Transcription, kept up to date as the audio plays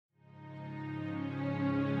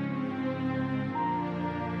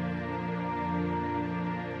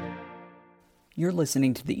You're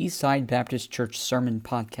listening to the Eastside Baptist Church Sermon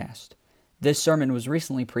Podcast. This sermon was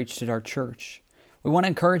recently preached at our church. We want to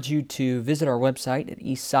encourage you to visit our website at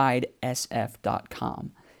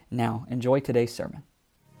eastsidesf.com. Now, enjoy today's sermon.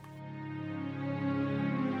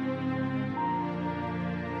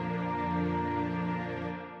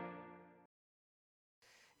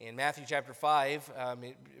 In Matthew chapter 5,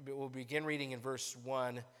 we'll begin reading in verse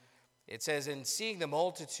 1. It says, "And seeing the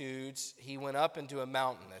multitudes, he went up into a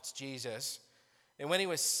mountain," that's Jesus. "And when he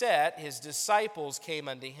was set, his disciples came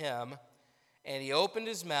unto him, and he opened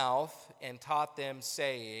his mouth and taught them,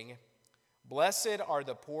 saying, Blessed are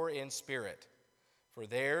the poor in spirit, for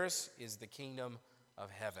theirs is the kingdom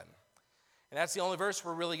of heaven." And that's the only verse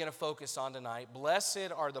we're really going to focus on tonight.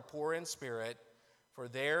 Blessed are the poor in spirit, for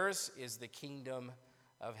theirs is the kingdom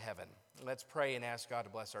of heaven. Let's pray and ask God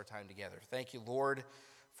to bless our time together. Thank you, Lord,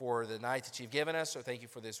 for the night that you've given us. So thank you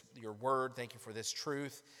for this, your word. Thank you for this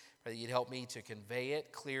truth. Pray that you'd help me to convey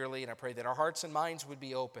it clearly. And I pray that our hearts and minds would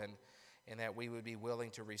be open and that we would be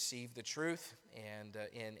willing to receive the truth and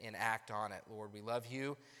act on it. Lord, we love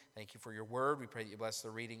you. Thank you for your word. We pray that you bless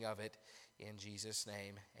the reading of it in Jesus'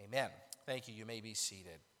 name. Amen. Thank you. You may be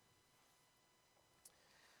seated.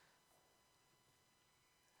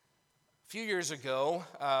 A few years ago,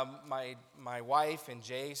 my wife and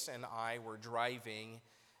Jace and I were driving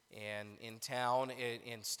in town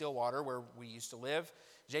in Stillwater, where we used to live.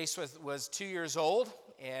 Jace was 2 years old,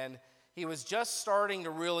 and he was just starting to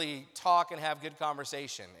really talk and have good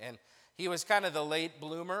conversation. And he was kind of the late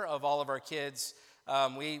bloomer of all of our kids.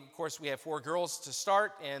 We have 4 girls to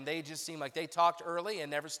start, and they just seemed like they talked early and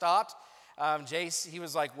never stopped. Jace, he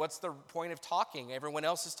was like, "What's the point of talking? Everyone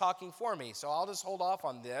else is talking for me, so I'll just hold off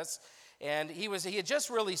on this." And he had just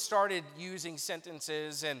really started using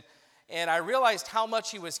sentences, and I realized how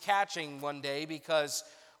much he was catching one day because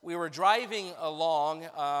we were driving along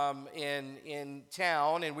in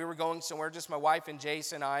town, and we were going somewhere, just my wife and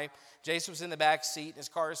Jace and I. Jace was in the back seat, in his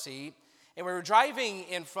car seat, and we were driving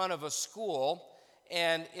in front of a school.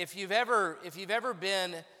 And if you've ever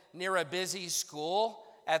been near a busy school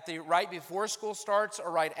right before school starts or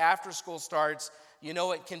right after school starts, you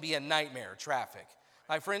know it can be a nightmare, traffic.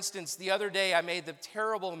 Like, for instance, the other day I made the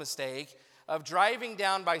terrible mistake of driving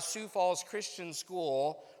down by Sioux Falls Christian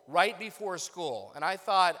School right before school. And I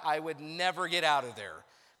thought I would never get out of there.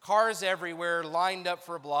 Cars everywhere, lined up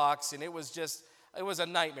for blocks, and it was a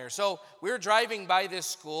nightmare. So we were driving by this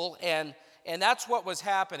school, and that's what was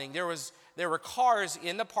happening. There were cars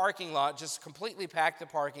in the parking lot, just completely packed the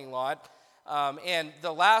parking lot. And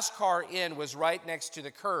the last car in was right next to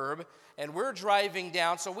the curb, and we're driving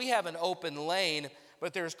down, so we have an open lane,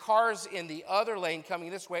 but there's cars in the other lane coming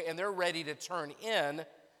this way, and they're ready to turn in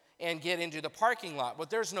and get into the parking lot,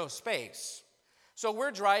 but there's no space. So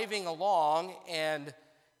we're driving along, and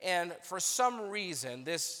for some reason,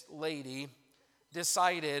 this lady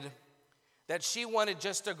decided that she wanted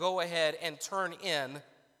just to go ahead and turn in,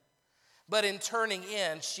 but in turning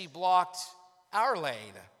in, she blocked our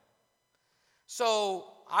lane.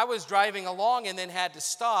 So I was driving along and then had to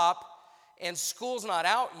stop, and school's not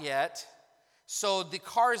out yet, so the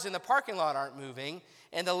cars in the parking lot aren't moving,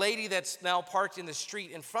 and the lady that's now parked in the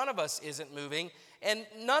street in front of us isn't moving, and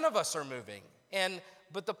none of us are moving.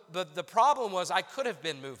 But the problem was I could have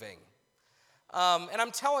been moving. And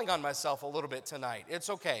I'm telling on myself a little bit tonight. It's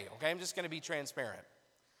okay? I'm just going to be transparent.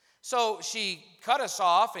 So she cut us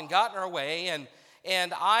off and got in our way,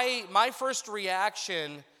 and my first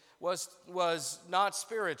reaction was not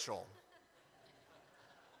spiritual.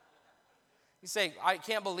 You say, "I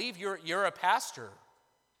can't believe you're a pastor.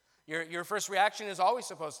 Your first reaction is always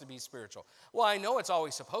supposed to be spiritual." Well, I know it's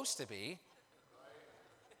always supposed to be.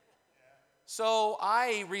 So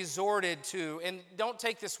I resorted to, and don't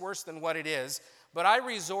take this worse than what it is, but I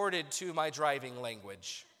resorted to my driving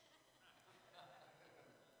language.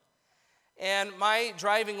 And my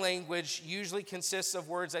driving language usually consists of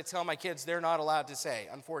words I tell my kids they're not allowed to say,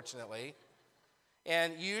 unfortunately.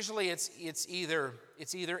 And usually it's either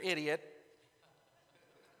idiot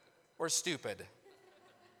or stupid.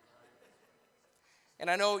 And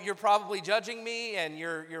I know you're probably judging me and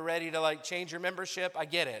you're ready to change your membership. I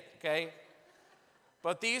get it, okay?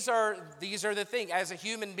 But these are the things. As a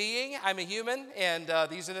human being, I'm a human, and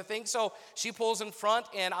these are the things. So she pulls in front,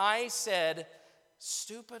 and I said,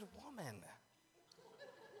 "Stupid woman."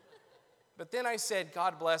 But then I said,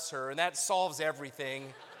 "God bless her," and that solves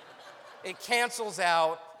everything. It cancels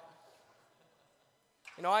out.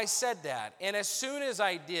 I said that. And as soon as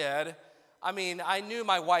I did, I knew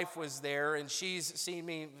my wife was there, and she's seen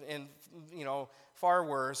me in, far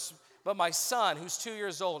worse. But my son, who's 2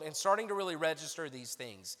 years old and starting to really register these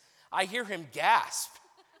things, I hear him gasp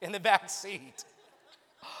in the back seat.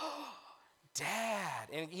 Dad.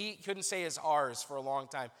 And he couldn't say his R's for a long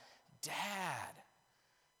time. Dad,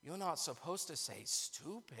 you're not supposed to say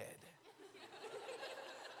stupid.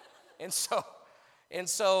 And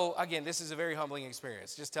so, again, this is a very humbling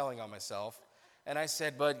experience, just telling on myself. And I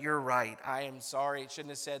said, but you're right. I am sorry. Shouldn't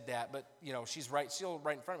have said that. But, she's right. She's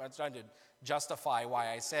right in front of me. I'm trying to justify why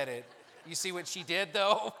I said it. You see what she did,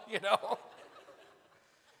 though?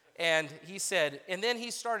 And he said, and then he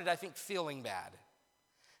started, I think, feeling bad.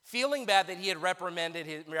 Feeling bad that he had reprimanded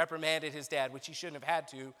his dad, which he shouldn't have had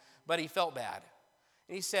to, but he felt bad.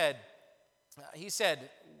 And he said,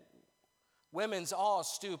 women's all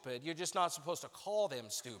stupid. You're just not supposed to call them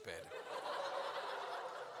stupid.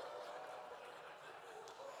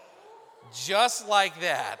 Just like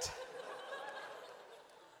that.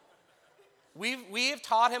 We've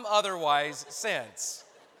taught him otherwise since.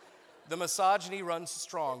 The misogyny runs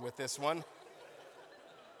strong with this one.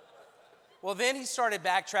 Well, then he started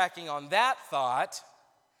backtracking on that thought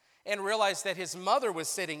and realized that his mother was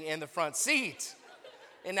sitting in the front seat.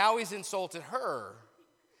 And now he's insulted her.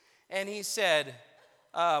 And he said,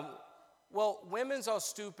 well, women's are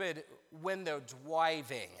stupid when they're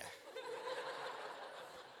driving.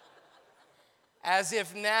 As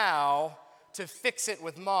if now to fix it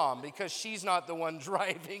with mom because she's not the one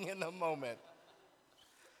driving in the moment.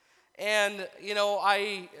 And,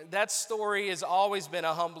 that story has always been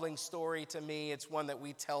a humbling story to me. It's one that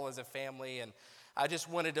we tell as a family, and I just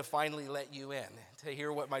wanted to finally let you in to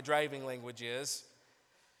hear what my driving language is.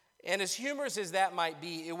 And as humorous as that might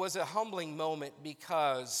be, it was a humbling moment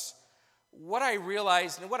because what I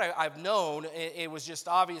realized and what I've known, it was just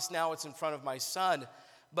obvious now it's in front of my son,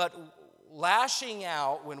 but lashing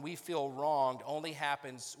out when we feel wronged only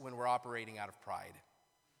happens when we're operating out of pride.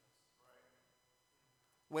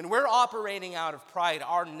 When we're operating out of pride,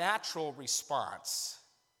 our natural response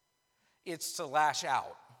is to lash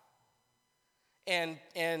out and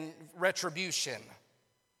retribution.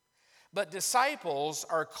 But disciples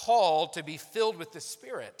are called to be filled with the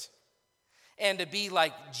Spirit and to be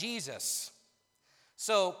like Jesus.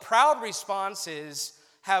 So proud responses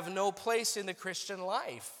have no place in the Christian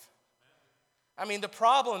life. The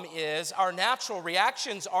problem is our natural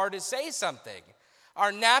reactions are to say something.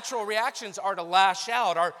 Our natural reactions are to lash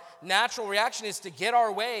out. Our natural reaction is to get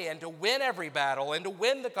our way and to win every battle and to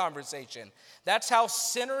win the conversation. That's how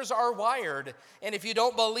sinners are wired. And if you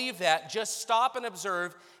don't believe that, just stop and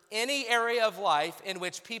observe any area of life in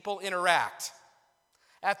which people interact.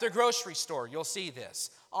 At the grocery store, you'll see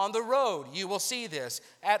this. On the road, you will see this.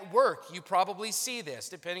 At work, you probably see this,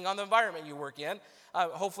 depending on the environment you work in.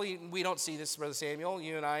 Hopefully, we don't see this, Brother Samuel.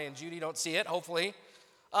 You and I and Judy don't see it, hopefully.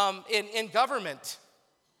 In government,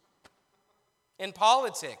 in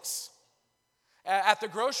politics, at the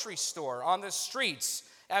grocery store, on the streets,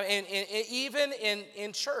 and even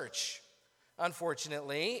in church,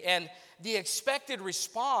 unfortunately. And the expected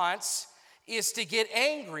response is to get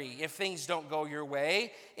angry if things don't go your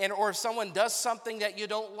way or if someone does something that you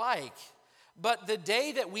don't like. But the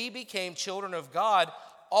day that we became children of God,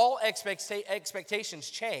 all expectations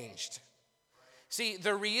changed. See,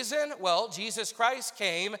 the reason, Jesus Christ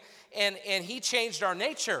came and he changed our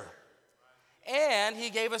nature. And he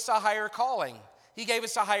gave us a higher calling. He gave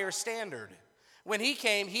us a higher standard. When he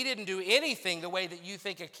came, he didn't do anything the way that you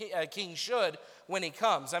think a king should when he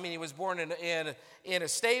comes. He was born in a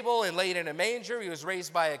stable and laid in a manger. He was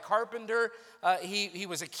raised by a carpenter. He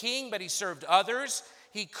was a king, but he served others.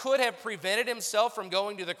 He could have prevented himself from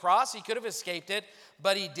going to the cross. He could have escaped it,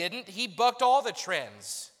 but he didn't. He bucked all the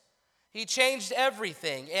trends. He changed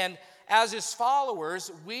everything. And as his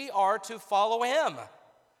followers, we are to follow him.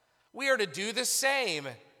 We are to do the same.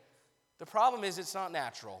 The problem is it's not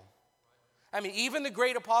natural. Even the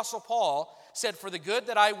great apostle Paul said, for the good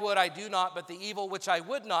that I would, I do not, but the evil which I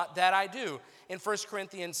would not, that I do, in 1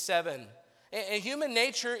 Corinthians 7. And human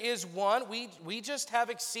nature is one, we just have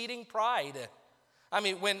exceeding pride.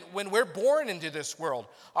 When we're born into this world,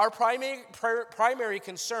 our primary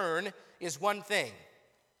concern is one thing,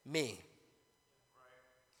 me.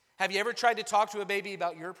 Have you ever tried to talk to a baby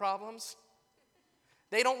about your problems?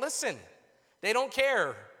 They don't listen. They don't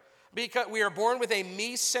care. Because we are born with a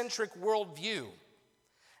me-centric worldview.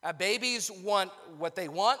 Babies want what they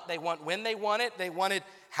want when they want it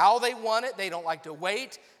how they want it. They don't like to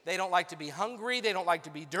wait. They don't like to be hungry. They don't like to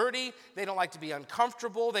be dirty. They don't like to be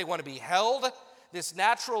uncomfortable. They want to be held. This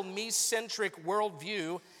natural me-centric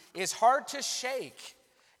worldview is hard to shake.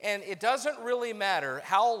 And it doesn't really matter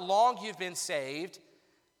how long you've been saved,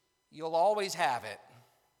 you'll always have it.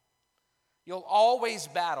 You'll always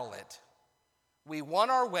battle it. We want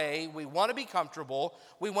our way. We want to be comfortable.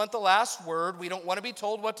 We want the last word. We don't want to be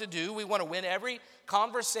told what to do. We want to win every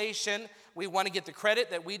conversation. We want to get the credit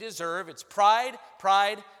that we deserve. It's pride,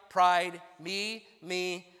 pride, pride, me,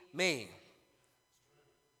 me, me.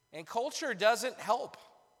 And culture doesn't help,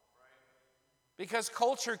 because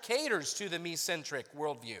culture caters to the me-centric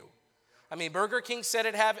worldview. I mean, Burger King said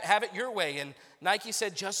it, have it your way, and Nike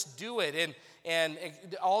said just do it, and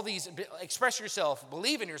all these, express yourself,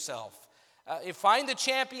 believe in yourself. Find the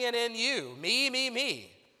champion in you, me, me,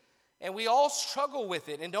 me. And we all struggle with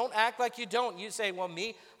it, and don't act like you don't. You say, well,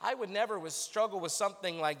 me, I would never struggle with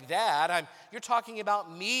something like that. You're talking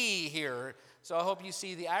about me here, so I hope you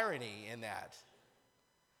see the irony in that.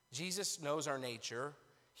 Jesus knows our nature.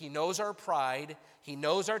 He knows our pride. He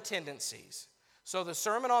knows our tendencies. So the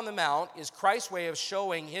Sermon on the Mount is Christ's way of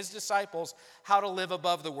showing his disciples how to live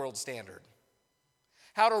above the world standard,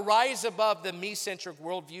 how to rise above the me-centric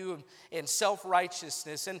worldview and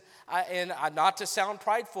self-righteousness. And not to sound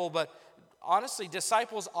prideful, but honestly,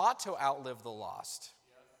 disciples ought to outlive the lost.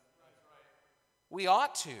 We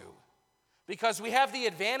ought to, because we have the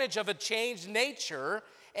advantage of a changed nature,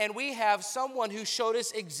 and we have someone who showed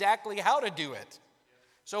us exactly how to do it.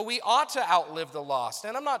 So we ought to outlive the lost.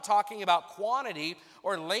 And I'm not talking about quantity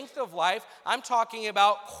or length of life. I'm talking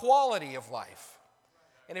about quality of life.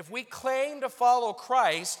 And if we claim to follow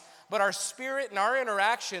Christ, but our spirit and our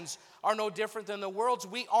interactions are no different than the world's,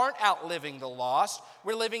 we aren't outliving the lost.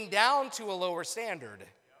 We're living down to a lower standard.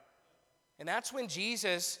 And that's when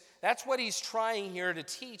Jesus, that's what he's trying here to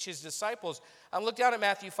teach his disciples. Look down at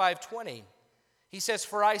Matthew 5:20. He says,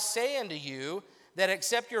 "For I say unto you, that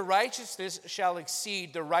except your righteousness shall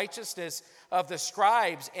exceed the righteousness of the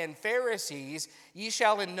scribes and Pharisees, ye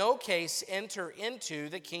shall in no case enter into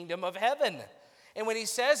the kingdom of heaven." And when he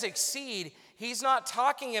says exceed, he's not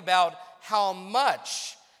talking about how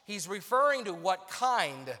much. He's referring to what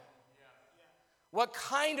kind. What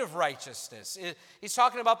kind of righteousness? He's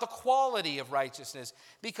talking about the quality of righteousness.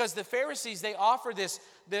 Because the Pharisees, they offer this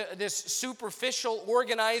superficial,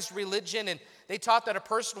 organized religion, and they taught that a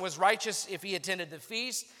person was righteous if he attended the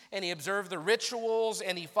feast, and he observed the rituals,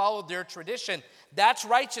 and he followed their tradition. That's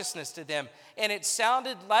righteousness to them. And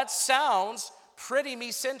that sounds pretty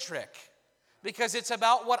me-centric, because it's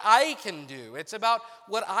about what I can do. It's about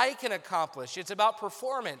what I can accomplish. It's about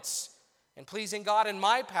performance and pleasing God in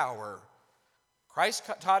my power. Christ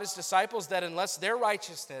taught his disciples that unless their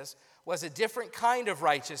righteousness was a different kind of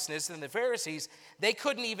righteousness than the Pharisees, they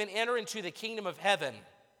couldn't even enter into the kingdom of heaven.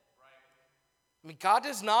 I mean, God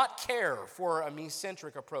does not care for a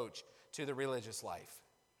me-centric approach to the religious life.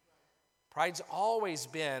 Pride's always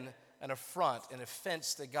been an affront, an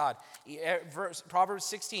offense to God. Proverbs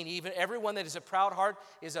 16, even everyone that is a proud heart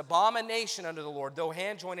is abomination unto the Lord. Though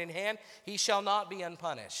hand join in hand, he shall not be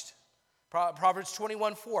unpunished. Proverbs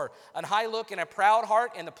 21:4, an high look and a proud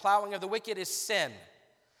heart and the plowing of the wicked is sin.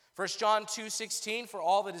 1 John 2:16, for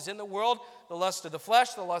all that is in the world, the lust of the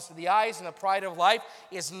flesh, the lust of the eyes, and the pride of life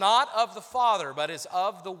is not of the Father, but is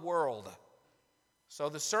of the world. So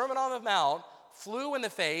the Sermon on the Mount flew in the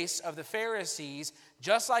face of the Pharisees,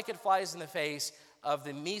 just like it flies in the face of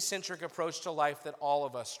the me-centric approach to life that all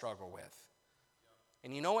of us struggle with.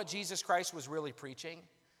 And you know what Jesus Christ was really preaching?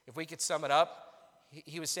 If we could sum it up,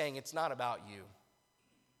 he was saying, it's not about you.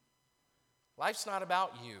 Life's not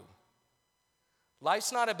about you.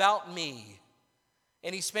 Life's not about me.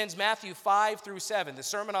 And he spends Matthew 5-7, the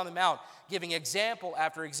Sermon on the Mount, giving example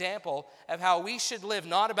after example of how we should live,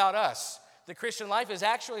 not about us. The Christian life is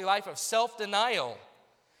actually a life of self-denial.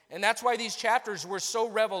 And that's why these chapters were so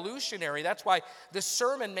revolutionary. That's why the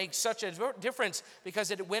sermon makes such a difference, because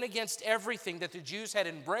it went against everything that the Jews had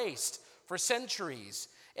embraced for centuries.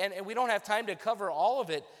 And we don't have time to cover all of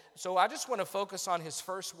it, so I just want to focus on his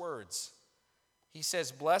first words. He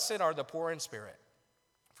says, "Blessed are the poor in spirit,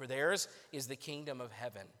 for theirs is the kingdom of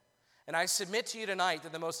heaven." And I submit to you tonight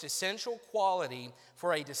that the most essential quality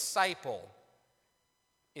for a disciple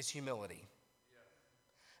is humility.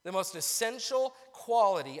 The most essential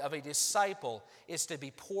quality of a disciple is to be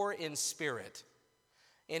poor in spirit.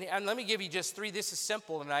 And let me give you just three. This is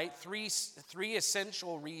simple tonight. Three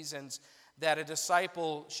essential reasons that a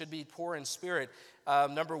disciple should be poor in spirit.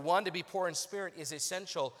 Number one, to be poor in spirit is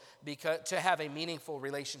essential to have a meaningful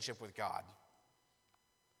relationship with God.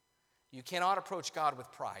 You cannot approach God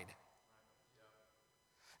with pride.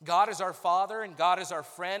 God is our Father, and God is our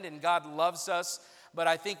friend, and God loves us, but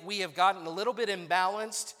I think we have gotten a little bit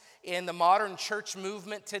imbalanced in the modern church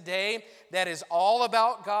movement today that is all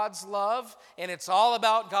about God's love, and it's all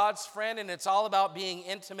about God's friend, and it's all about being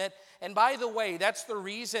intimate. And by the way, that's the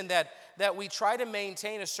reason that we try to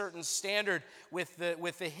maintain a certain standard with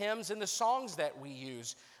the hymns and the songs that we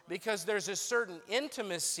use, because there's a certain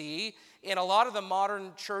intimacy in a lot of the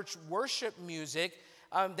modern church worship music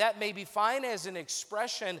that may be fine as an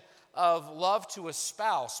expression of love to a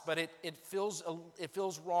spouse, but it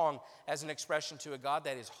feels wrong as an expression to a God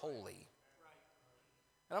that is holy.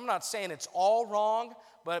 And I'm not saying it's all wrong,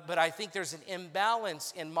 but I think there's an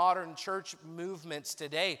imbalance in modern church movements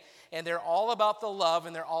today, and they're all about the love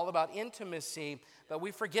and they're all about intimacy, but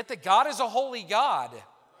we forget that God is a holy God,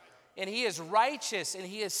 and He is righteous and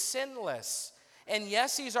He is sinless. And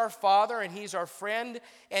yes, He's our Father and He's our friend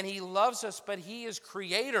and He loves us, but He is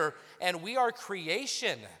Creator and we are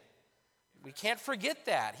creation. We can't forget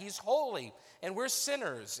that. He's holy and we're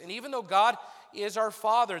sinners. And even though God is our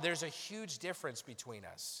Father, there's a huge difference between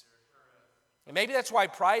us. And maybe that's why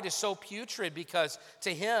pride is so putrid because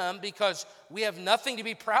we have nothing to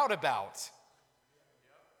be proud about.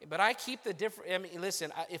 But I keep the difference. I mean,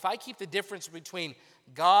 listen, if I keep the difference between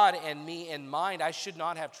God and me in mind, I should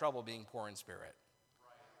not have trouble being poor in spirit.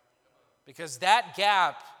 Because that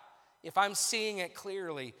gap, if I'm seeing it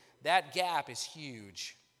clearly, that gap is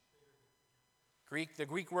huge. The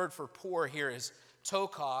Greek word for poor here is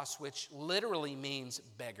tokos, which literally means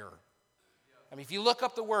beggar. I mean, if you look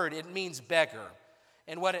up the word, it means beggar.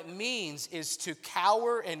 And what it means is to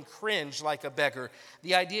cower and cringe like a beggar.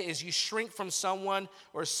 The idea is you shrink from someone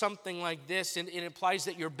or something like this, and it implies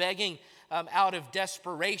that you're begging out of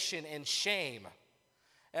desperation and shame.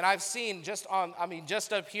 And I've seen just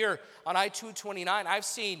up here on I-229, I've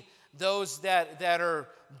seen those that are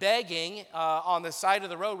begging on the side of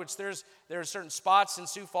the road, which there are certain spots in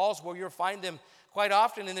Sioux Falls where you'll find them quite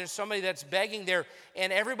often, and there's somebody that's begging there,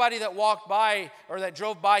 and everybody that walked by or that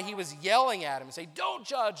drove by, he was yelling at him and saying, don't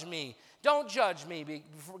judge me,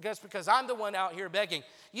 because I'm the one out here begging.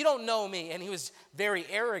 You don't know me, and he was very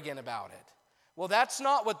arrogant about it. Well, that's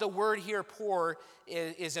not what the word here, poor,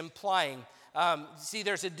 is implying. See,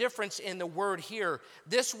 there's a difference in the word here.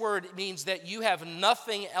 This word means that you have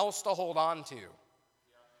nothing else to hold on to.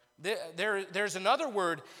 There's another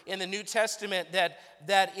word in the New Testament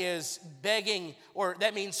that is begging, or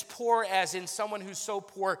that means poor, as in someone who's so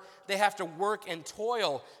poor they have to work and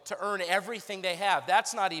toil to earn everything they have.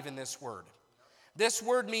 That's not even this word. This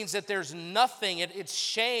word means that there's nothing. It's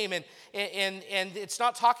shame, and it's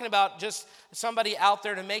not talking about just somebody out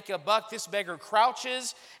there to make a buck. This beggar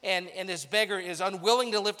crouches, and this beggar is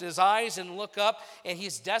unwilling to lift his eyes and look up, and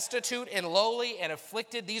he's destitute and lowly and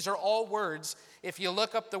afflicted. These are all words. If you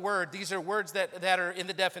look up the word, these are words that are in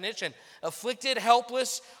the definition. Afflicted,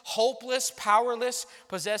 helpless, hopeless, powerless,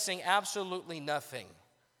 possessing absolutely nothing.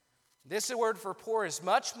 This word for poor is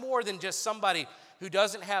much more than just somebody who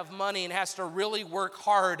doesn't have money and has to really work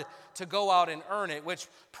hard to go out and earn it, which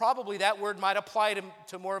probably that word might apply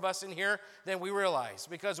to more of us in here than we realize,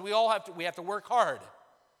 because we have to work hard.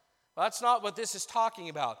 Well, that's not what this is talking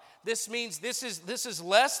about. This means this is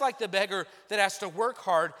less like the beggar that has to work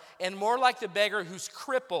hard and more like the beggar who's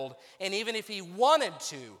crippled, and even if he wanted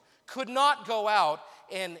to, could not go out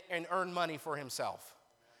and earn money for himself.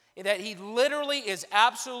 That he literally is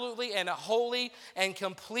absolutely and wholly and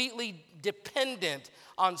completely dependent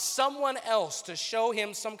on someone else to show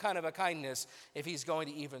him some kind of a kindness if he's going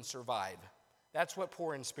to even survive. That's what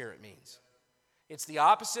poor in spirit means. It's the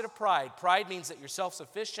opposite of pride. Pride means that you're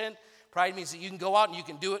self-sufficient. Pride means that you can go out and you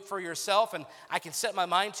can do it for yourself, and I can set my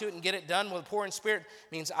mind to it and get it done. With poor in spirit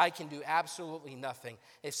means I can do absolutely nothing.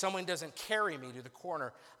 If someone doesn't carry me to the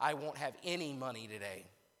corner, I won't have any money today.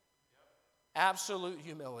 Absolute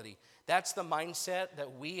humility. That's the mindset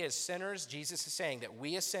that we as sinners, Jesus is saying, that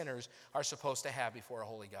we as sinners are supposed to have before a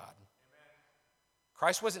holy God. Amen.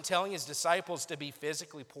 Christ wasn't telling his disciples to be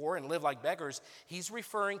physically poor and live like beggars. He's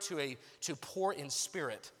referring to poor in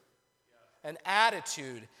spirit. An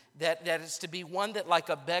attitude that is to be one that, like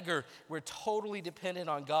a beggar, we're totally dependent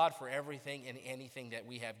on God for everything and anything that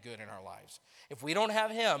we have good in our lives. If we don't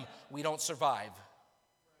have him, we don't survive.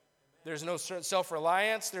 There's no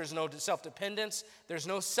self-reliance, there's no self-dependence, there's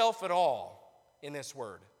no self at all in this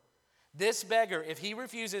word. This beggar, if he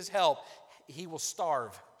refuses help, he will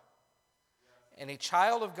starve. And a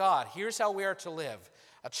child of God, here's how we are to live.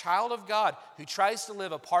 A child of God who tries to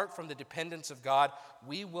live apart from the dependence of God,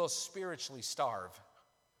 we will spiritually starve.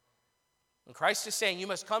 And Christ is saying you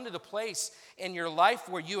must come to the place in your life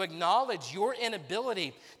where you acknowledge your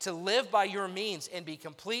inability to live by your means and be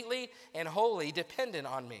completely and wholly dependent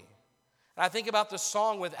on me. And I think about the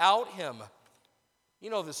song, Without Him, You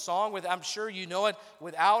know the song, I'm sure you know it.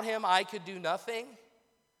 Without him, I could do nothing.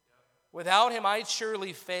 Without him, I'd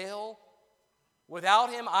surely fail.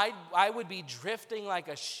 Without him, I would be drifting like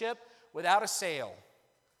a ship without a sail.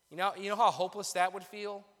 You know how hopeless that would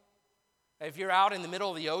feel? If you're out in the middle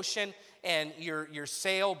of the ocean and your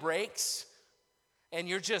sail breaks and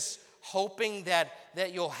you're just hoping that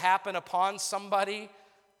you'll happen upon somebody.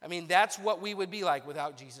 I mean, that's what we would be like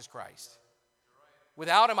without Jesus Christ.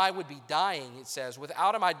 Without him, I would be dying, it says.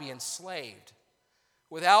 Without him, I'd be enslaved.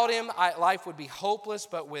 Without him, life would be hopeless,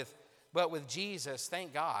 but with Jesus,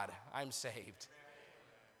 thank God, I'm saved.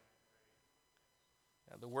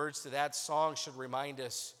 Now, the words to that song should remind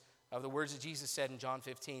us of the words that Jesus said in John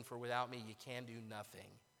 15, for without me, you can do nothing.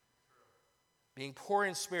 Being poor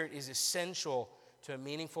in spirit is essential to a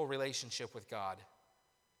meaningful relationship with God.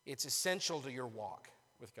 It's essential to your walk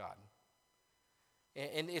with God.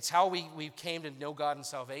 And it's how we came to know God in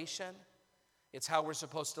salvation. It's how we're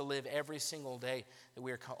supposed to live every single day, that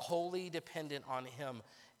we are wholly dependent on him.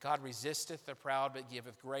 God resisteth the proud, but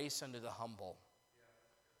giveth grace unto the humble.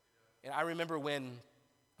 And I remember when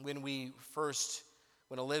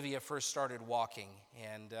Olivia first started walking,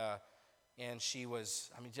 and she was,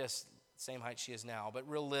 just the same height she is now, but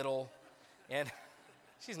real little, and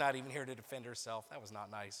she's not even here to defend herself. That was not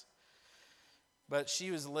nice. But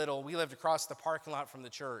she was little. We lived across the parking lot from the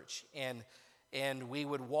church, and we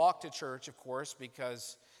would walk to church, of course,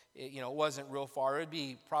 because it wasn't real far. It would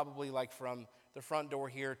be probably like from the front door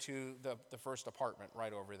here to the first apartment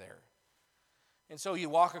right over there. And so you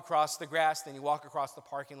walk across the grass, then you walk across the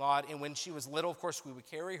parking lot. And when she was little, of course, we would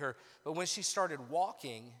carry her. But when she started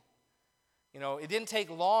walking, it didn't take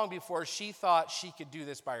long before she thought she could do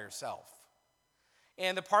this by herself.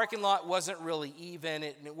 And the parking lot wasn't really even.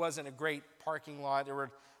 It wasn't a great parking lot. There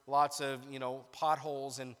were lots of,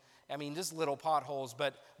 potholes and, just little potholes,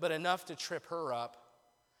 but enough to trip her up.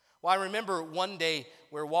 Well, I remember one day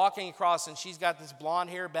we're walking across and she's got this blonde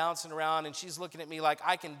hair bouncing around and she's looking at me like,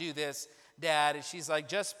 I can do this, Dad. And she's like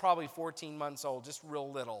just probably 14 months old, just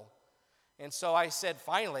real little. And so I said,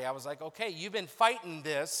 finally, I was like, okay, you've been fighting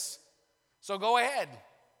this, so go ahead.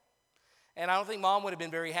 And I don't think Mom would have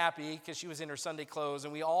been very happy because she was in her Sunday clothes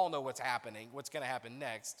and we all know what's going to happen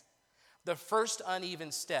next. The first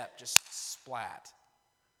uneven step, just splat.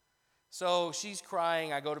 So she's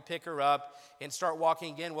crying. I go to pick her up and start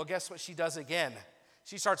walking again. Well, guess what she does again?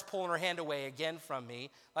 She starts pulling her hand away again from me.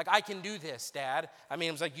 Like, I can do this, Dad.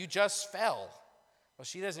 It was like, you just fell. Well,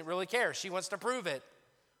 she doesn't really care. She wants to prove it.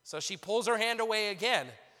 So she pulls her hand away again,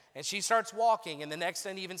 and she starts walking, and the next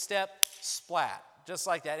uneven step, splat, just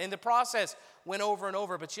like that. And the process went over and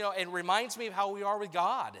over. But, it reminds me of how we are with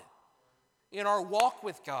God, in our walk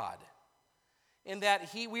with God. In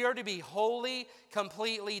that we are to be wholly,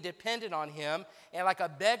 completely dependent on him. And like a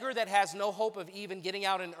beggar that has no hope of even getting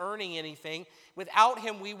out and earning anything, without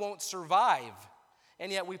him we won't survive.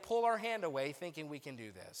 And yet we pull our hand away thinking we can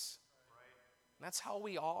do this. And that's how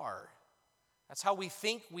we are. That's how we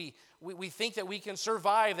think we think that we can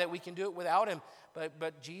survive, that we can do it without him.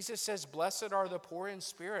 But Jesus says, blessed are the poor in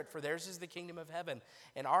spirit, for theirs is the kingdom of heaven.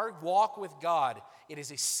 In our walk with God, it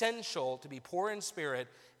is essential to be poor in spirit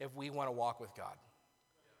if we want to walk with God.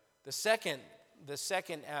 The second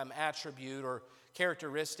attribute or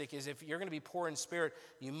characteristic is, if you're going to be poor in spirit,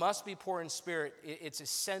 you must be poor in spirit. It's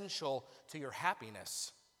essential to your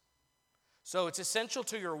happiness. So it's essential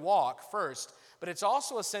to your walk first, but it's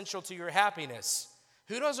also essential to your happiness.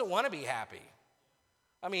 Who doesn't want to be happy?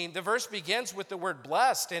 The verse begins with the word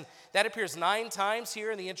blessed, and that appears 9 times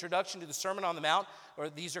here in the introduction to the Sermon on the Mount. Or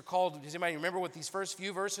these are called, does anybody remember what these first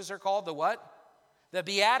few verses are called? The what? The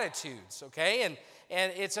Beatitudes, okay?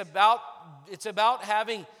 And it's about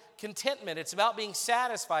having contentment. It's about being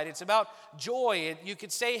satisfied. It's about joy. You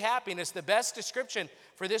could say happiness. The best description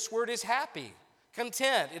for this word is happy,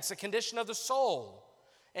 content. It's a condition of the soul.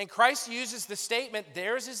 And Christ uses the statement,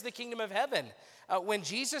 theirs is the kingdom of heaven. When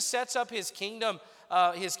Jesus sets up his kingdom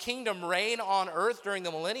reign on earth during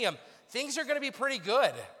the millennium, things are going to be pretty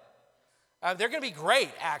good. They're going to be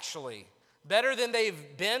great, actually. Better than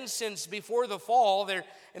they've been since before the fall.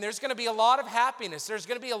 And there's going to be a lot of happiness. There's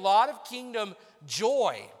going to be a lot of kingdom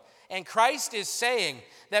joy. And Christ is saying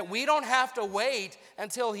that we don't have to wait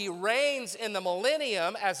until he reigns in the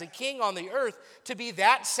millennium as a king on the earth to be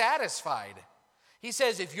that satisfied. He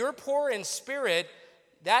says, if you're poor in spirit,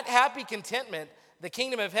 that happy contentment, the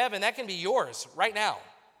kingdom of heaven, that can be yours right now.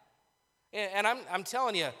 And I'm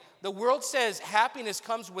telling you, the world says happiness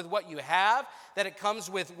comes with what you have, that it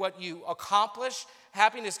comes with what you accomplish.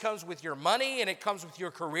 Happiness comes with your money and it comes with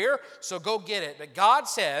your career, so go get it. But God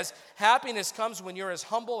says happiness comes when you're as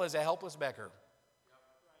humble as a helpless beggar.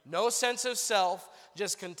 No sense of self,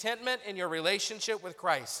 just contentment in your relationship with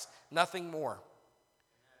Christ, nothing more.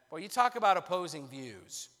 Well, you talk about opposing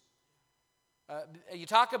views. You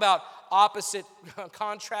talk about opposite,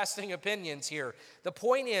 contrasting opinions here. The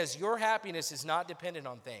point is, your happiness is not dependent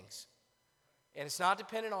on things. And it's not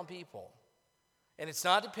dependent on people. And it's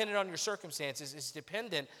not dependent on your circumstances. It's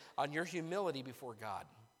dependent on your humility before God.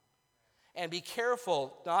 And be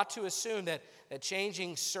careful not to assume that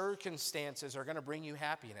changing circumstances are going to bring you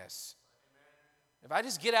happiness. If I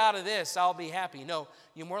just get out of this, I'll be happy. No,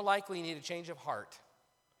 you more likely need a change of heart.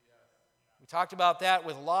 We talked about that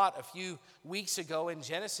with Lot a few weeks ago in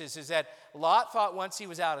Genesis, is that Lot thought once he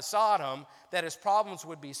was out of Sodom that his problems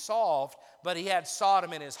would be solved, but he had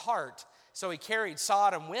Sodom in his heart. So he carried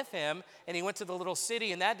Sodom with him, and he went to the little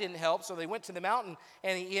city, and that didn't help. So they went to the mountain,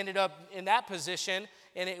 and he ended up in that position.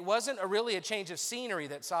 And it wasn't really a change of scenery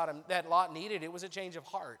that Lot needed. It was a change of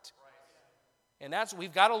heart. And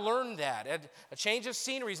we've got to learn that. A change of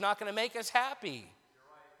scenery is not going to make us happy.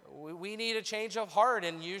 We need a change of heart,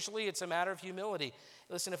 and usually it's a matter of humility.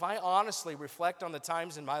 Listen, if I honestly reflect on the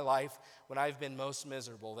times in my life when I've been most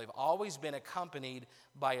miserable, they've always been accompanied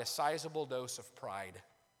by a sizable dose of pride.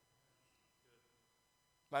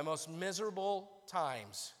 My most miserable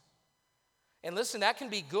times. And listen, that can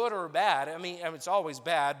be good or bad. I mean, it's always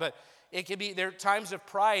bad, but it can be, there are times of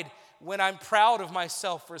pride when I'm proud of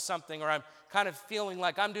myself for something, or I'm kind of feeling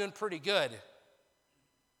like I'm doing pretty good.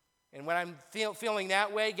 And when I'm feeling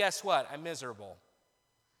that way, guess what? I'm miserable.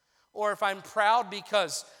 Or if I'm proud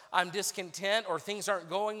because I'm discontent, or things aren't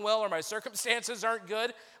going well, or my circumstances aren't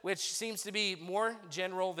good, which seems to be more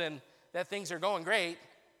general than that things are going great.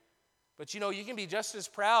 But you can be just as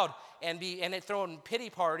proud and throwing pity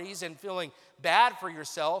parties and feeling bad for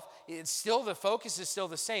yourself. It's still, the focus is still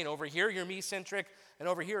the same. Over here, you're me-centric, and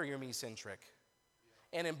over here, you're me-centric.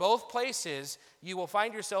 And in both places, you will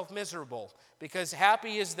find yourself miserable, because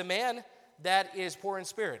happy is the man that is poor in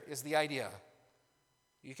spirit, is the idea.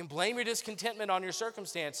 You can blame your discontentment on your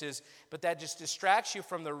circumstances, but that just distracts you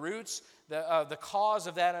from the roots, the cause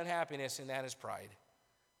of that unhappiness, and that is pride.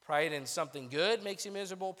 Pride in something good makes you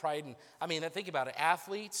miserable. Think about it,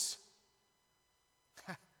 athletes.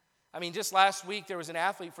 Just last week there was an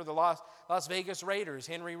athlete for the Las Vegas Raiders,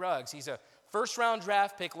 Henry Ruggs. He's a first-round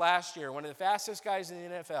draft pick last year, one of the fastest guys in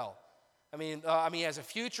the NFL. He has a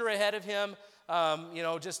future ahead of him.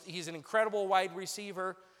 He's an incredible wide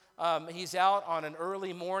receiver. He's out on an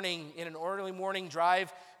early morning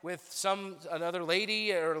drive with another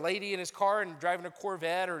lady in his car, and driving a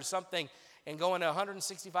Corvette or something, and going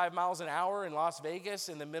 165 miles an hour in Las Vegas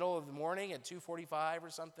in the middle of the morning at 2:45 or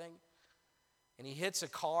something. And he hits a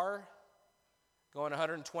car going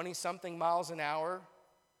 120-something miles an hour.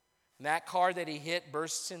 And that car that he hit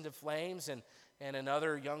bursts into flames, and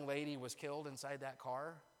another young lady was killed inside that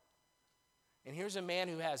car. And here's a man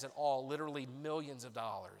who has it all, literally millions of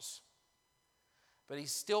dollars. But he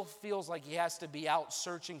still feels like he has to be out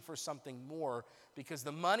searching for something more, because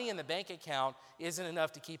the money in the bank account isn't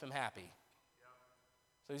enough to keep him happy.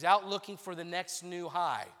 So he's out looking for the next new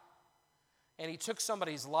high. And he took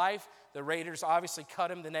somebody's life. The Raiders obviously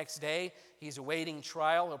cut him the next day. He's awaiting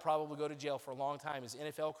trial. He'll probably go to jail for a long time. His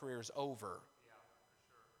NFL career is over. Yeah, for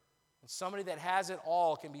sure. And somebody that has it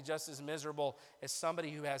all can be just as miserable as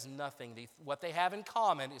somebody who has nothing. What they have in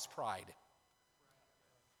common is pride.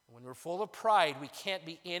 When we're full of pride, we can't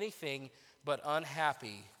be anything but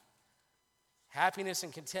unhappy. Happiness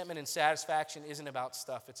and contentment and satisfaction isn't about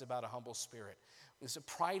stuff. It's about a humble spirit.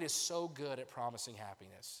 Pride is so good at promising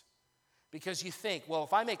happiness. Because you think, well,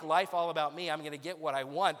 if I make life all about me, I'm going to get what I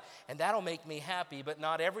want, and that'll make me happy. But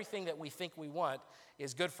not everything that we think we want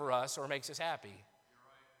is good for us or makes us happy.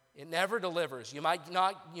 It never delivers. You might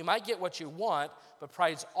get what you want, but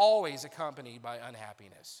pride's always accompanied by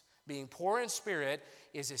unhappiness. Being poor in spirit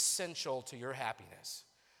is essential to your happiness.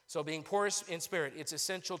 So being poor in spirit, it's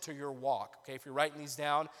essential to your walk. Okay, if you're writing these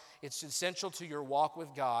down, it's essential to your walk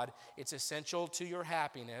with God. It's essential to your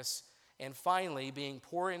happiness. And finally, being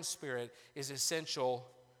poor in spirit is essential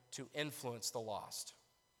to influence the lost.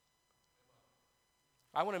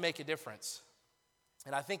 I want to make a difference,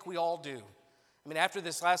 and I think we all do. After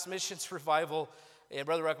this last missions revival, and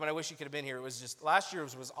Brother Ruckman, I wish you could have been here. It was just, last year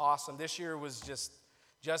was awesome. This year was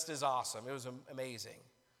just as awesome. It was amazing.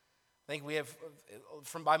 I think we have,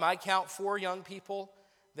 by my count, 4 young people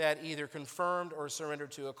that either confirmed or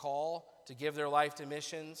surrendered to a call to give their life to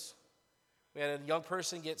missions. We had a young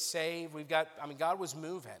person get saved. God was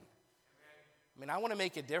moving. I want to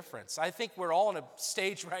make a difference. I think we're all in a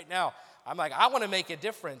stage right now. I want to make a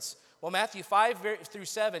difference. Well, Matthew 5 through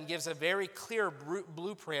 7 gives a very clear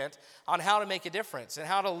blueprint on how to make a difference and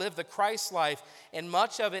how to live the Christ life, and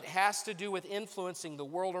much of it has to do with influencing the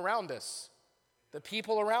world around us, the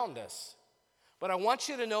people around us. But I want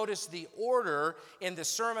you to notice the order in the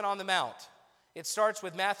Sermon on the Mount. It starts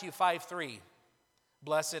with Matthew 5:3,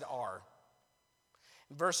 blessed are.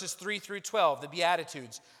 Verses 3 through 12, the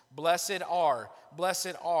Beatitudes, blessed are,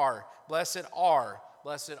 blessed are, blessed are,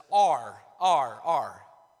 blessed are.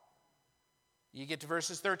 You get to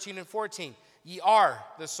verses 13 and 14. Ye are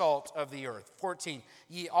the salt of the earth. 14.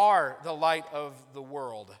 Ye are the light of the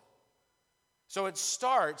world. So it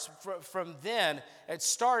starts from then. It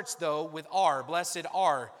starts, though, with are. Blessed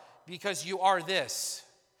are, because you are this.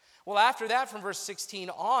 Well, after that, from verse 16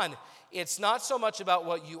 on, it's not so much about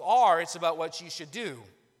what you are, it's about what you should do.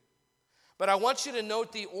 But I want you to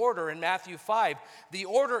note the order in Matthew 5. The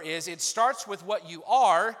order is, it starts with what you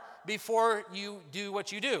are before you do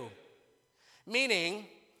what you do. Meaning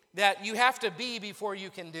that you have to be before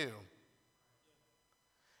you can do.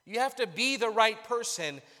 You have to be the right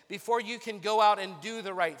person before you can go out and do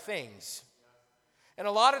the right things. And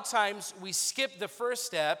a lot of times we skip the first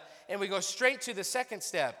step and we go straight to the second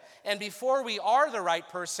step. And before we are the right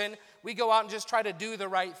person, we go out and just try to do the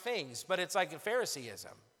right things. But it's like a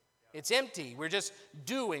Phariseeism. It's empty. We're just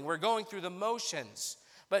doing. We're going through the motions.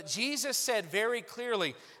 But Jesus said very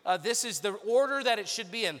clearly, this is the order that it should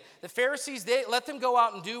be in. The Pharisees, they let them go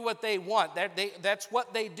out and do what they want. That's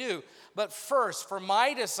what they do. But first, for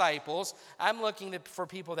my disciples, I'm looking for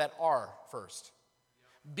people that are first.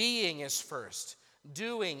 Being is first.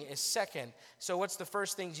 Doing is second. So what's the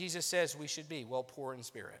first thing Jesus says we should be? Well, poor in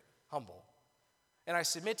spirit, humble. And I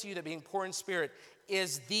submit to you that being poor in spirit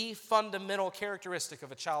is the fundamental characteristic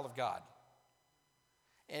of a child of God.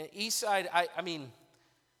 And Eastside, I mean,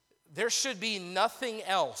 there should be nothing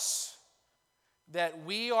else that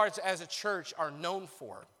we are, as a church, are known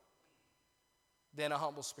for than a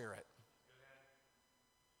humble spirit.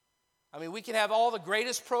 I mean, we can have all the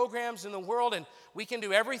greatest programs in the world, and we can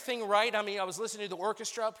do everything right. I mean, I was listening to the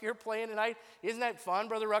orchestra up here playing tonight. Isn't that fun,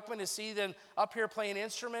 Brother Ruckman, to see them up here playing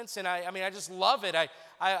instruments? And I just love it.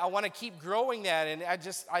 I want to keep growing that, and I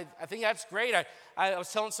think that's great. I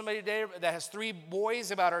was telling somebody today that has 3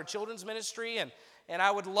 boys about our children's ministry, and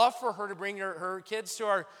I would love for her to bring her kids to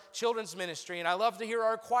our children's ministry, and I love to hear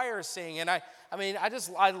our choir sing, and I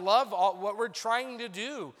love what we're trying to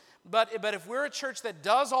do. But if we're a church that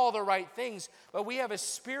does all the right things, but we have a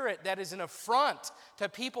spirit that is an affront to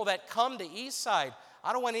people that come to Eastside,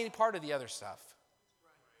 I don't want any part of the other stuff.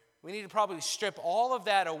 We need to probably strip all of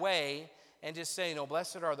that away and just say, no,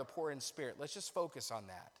 blessed are the poor in spirit. Let's just focus on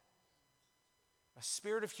that. A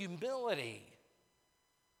spirit of humility.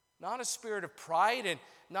 Not a spirit of pride, and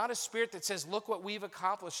not a spirit that says, look what we've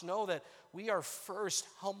accomplished. No, that we are first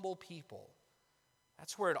humble people.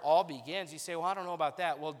 That's where it all begins. You say, well, I don't know about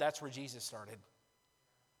that. Well, that's where Jesus started.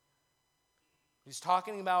 He's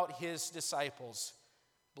talking about his disciples.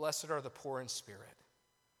 Blessed are the poor in spirit.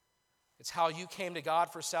 It's how you came to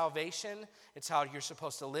God for salvation. It's how you're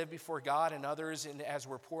supposed to live before God and others. And as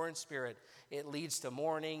we're poor in spirit, it leads to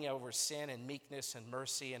mourning over sin and meekness and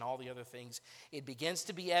mercy and all the other things. It begins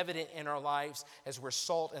to be evident in our lives as we're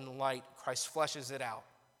salt and light. Christ fleshes it out.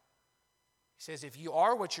 He says, if you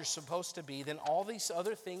are what you're supposed to be, then all these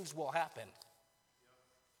other things will happen.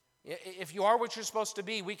 If you are what you're supposed to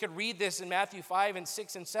be, we could read this in Matthew 5 and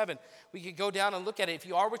 6 and 7. We could go down and look at it. If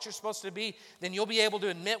you are what you're supposed to be, then you'll be able to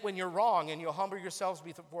admit when you're wrong, and you'll humble yourselves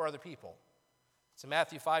before other people. It's in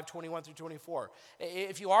Matthew 5, 21 through 24.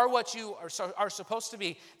 If you are what you are supposed to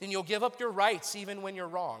be, then you'll give up your rights even when you're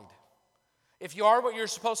wronged. If you are what you're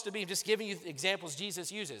supposed to be, just giving you examples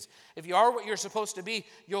Jesus uses. If you are what you're supposed to be,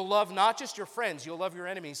 you'll love not just your friends, you'll love your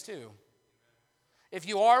enemies too. If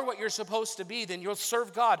you are what you're supposed to be, then you'll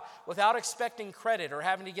serve God without expecting credit or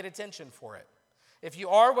having to get attention for it. If you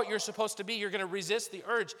are what you're supposed to be, you're going to resist the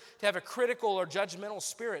urge to have a critical or judgmental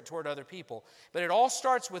spirit toward other people. But it all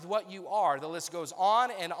starts with what you are. The list goes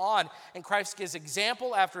on, and Christ gives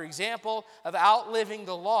example after example of outliving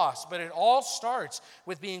the lost. But it all starts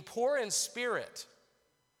with being poor in spirit,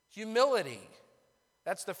 humility.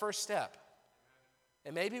 That's the first step.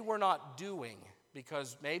 And maybe we're not doing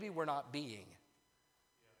because maybe we're not being.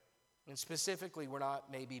 And specifically, we're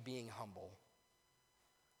not maybe being humble.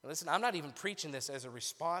 Listen, I'm not even preaching this as a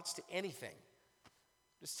response to anything.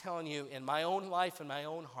 I'm just telling you, in my own life and my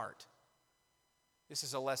own heart, this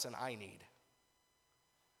is a lesson I need.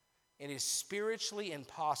 It is spiritually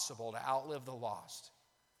impossible to outlive the lost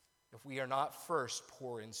if we are not first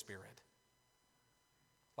poor in spirit,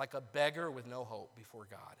 like a beggar with no hope before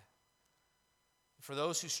God. For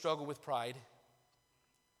those who struggle with pride,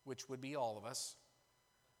 which would be all of us,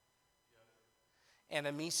 and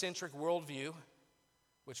a me-centric worldview,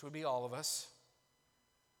 which would be all of us,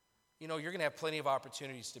 you're going to have plenty of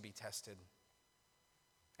opportunities to be tested.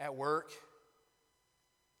 At work,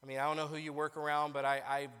 I don't know who you work around, but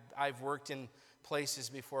I've worked in places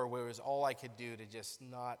before where it was all I could do to just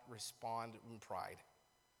not respond in pride,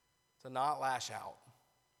 to not lash out.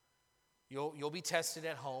 You'll be tested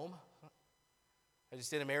at home. I just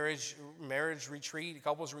did a marriage retreat, a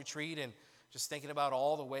couples retreat, and just thinking about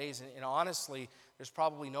all the ways. And honestly, there's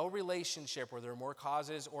probably no relationship where there are more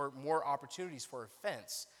causes or more opportunities for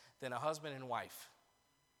offense than a husband and wife.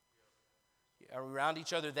 You're around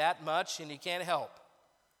each other that much, and you can't help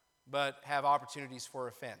but have opportunities for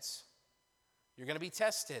offense. You're going to be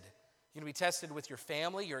tested. You're going to be tested with your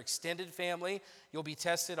family, your extended family. You'll be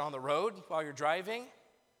tested on the road while you're driving.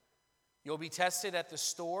 You'll be tested at the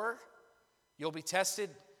store. You'll be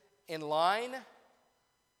tested in line.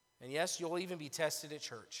 And yes, you'll even be tested at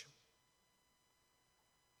church.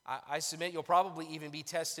 I submit you'll probably even be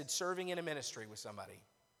tested serving in a ministry with somebody.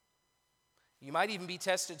 You might even be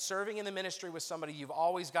tested serving in the ministry with somebody you've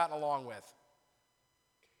always gotten along with.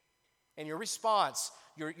 And your response,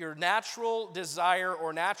 your natural desire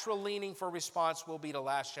or natural leaning for response will be to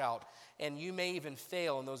lash out. And you may even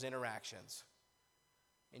fail in those interactions.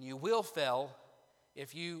 And you will fail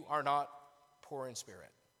if you are not poor in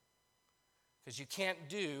spirit. Because you can't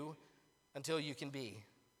do until you can be.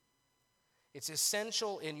 It's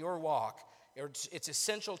essential in your walk. It's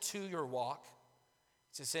essential to your walk.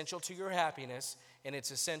 It's essential to your happiness. And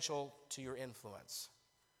it's essential to your influence.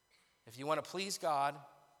 If you want to please God,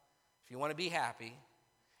 if you want to be happy,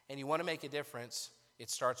 and you want to make a difference, it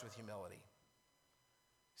starts with humility.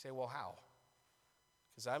 You say, well, how?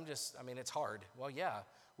 Because it's hard. Well, yeah.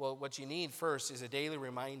 Well, what you need first is a daily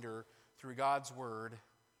reminder through God's word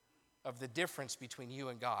of the difference between you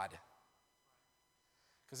and God.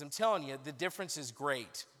 Because I'm telling you, the difference is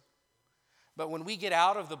great. But when we get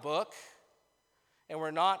out of the book and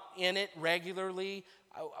we're not in it regularly,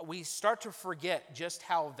 we start to forget just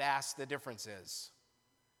how vast the difference is.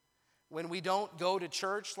 When we don't go to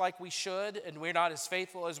church like we should and we're not as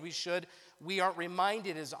faithful as we should, we aren't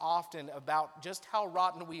reminded as often about just how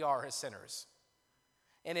rotten we are as sinners.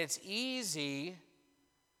 And it's easy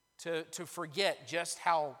to forget just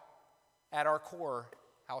how, at our core,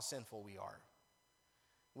 how sinful we are.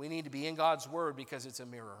 We need to be in God's word because it's a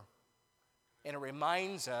mirror. And it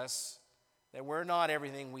reminds us that we're not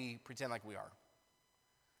everything we pretend like we are.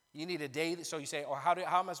 You need a daily, so you say,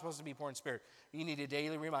 how am I supposed to be poor in spirit? You need a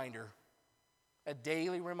daily reminder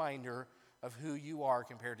of who you are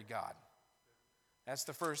compared to God. That's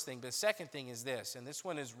the first thing. The second thing is this, and this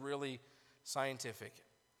one is really scientific.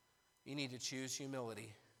 You need to choose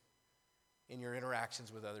humility in your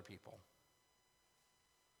interactions with other people.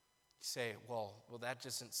 You say, well,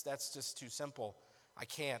 that's just too simple. I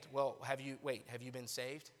can't. Well, have you been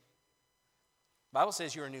saved? The Bible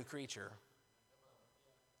says you're a new creature.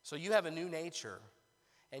 So you have a new nature.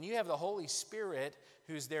 And you have the Holy Spirit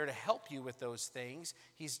who's there to help you with those things.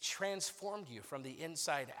 He's transformed you from the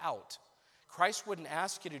inside out. Christ wouldn't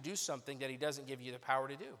ask you to do something that he doesn't give you the power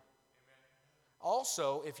to do. Amen.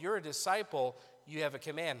 Also, if you're a disciple, you have a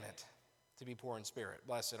commandment to be poor in spirit.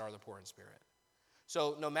 Blessed are the poor in spirit.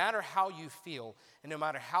 So no matter how you feel, and no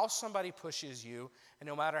matter how somebody pushes you, and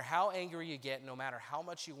no matter how angry you get, no matter how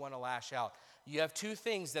much you want to lash out, you have two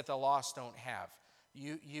things that the lost don't have.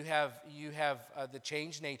 You have the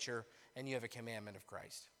changed nature, and you have a commandment of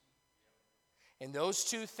Christ. And those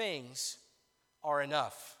two things are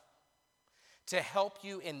enough to help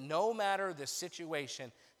you in no matter the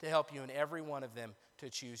situation, to help you in every one of them to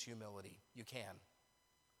choose humility. You can.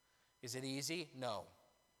 Is it easy? No.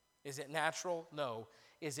 Is it natural? No.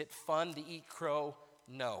 Is it fun to eat crow?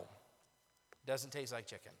 No. Doesn't taste like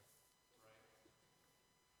chicken.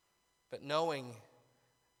 But knowing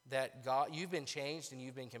that God, you've been changed and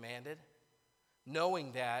you've been commanded,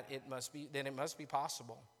 knowing that it must be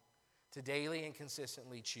possible to daily and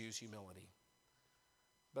consistently choose humility.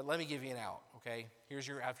 But let me give you an out, okay?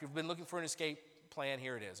 If you've been looking for an escape plan,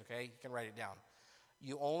 here it is, okay? You can write it down.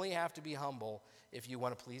 You only have to be humble if you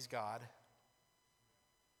want to please God,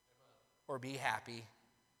 or be happy,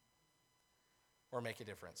 or make a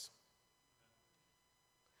difference.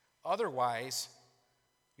 Otherwise,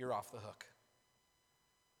 you're off the hook.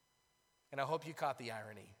 And I hope you caught the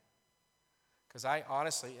irony. Because I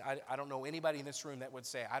don't know anybody in this room that would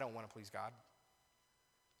say, I don't want to please God.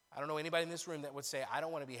 I don't know anybody in this room that would say, I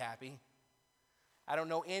don't want to be happy. I don't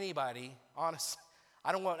know anybody, honestly,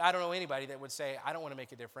 I don't know anybody that would say, I don't want to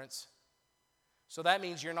make a difference. So that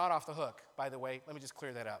means you're not off the hook, by the way. Let me just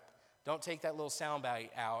clear that up. Don't take that little soundbite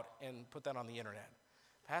out and put that on the internet.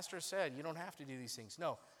 Pastor said you don't have to do these things.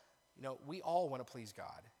 No, we all want to please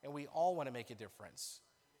God, and we all want to make a difference.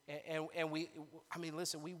 And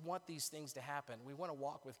listen, we want these things to happen. We want to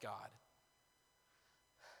walk with God.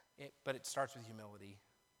 But it starts with humility.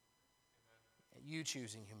 You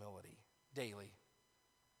choosing humility daily.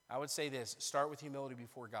 I would say this, start with humility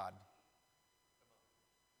before God.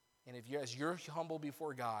 And as you're humble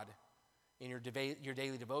before God in your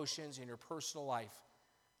daily devotions, in your personal life,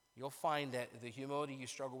 you'll find that the humility you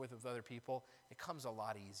struggle with other people, it comes a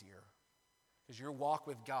lot easier. Because your walk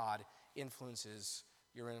with God influences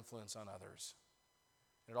your influence on others.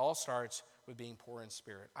 It all starts with being poor in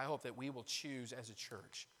spirit. I hope that we will choose as a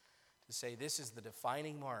church to say this is the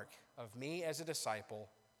defining mark of me as a disciple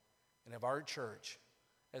and of our church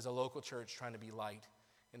as a local church trying to be light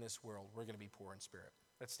in this world. We're going to be poor in spirit.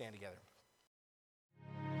 Let's stand together.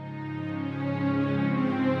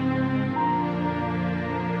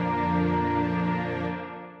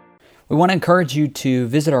 We want to encourage you to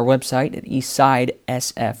visit our website at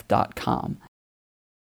eastsidesf.com.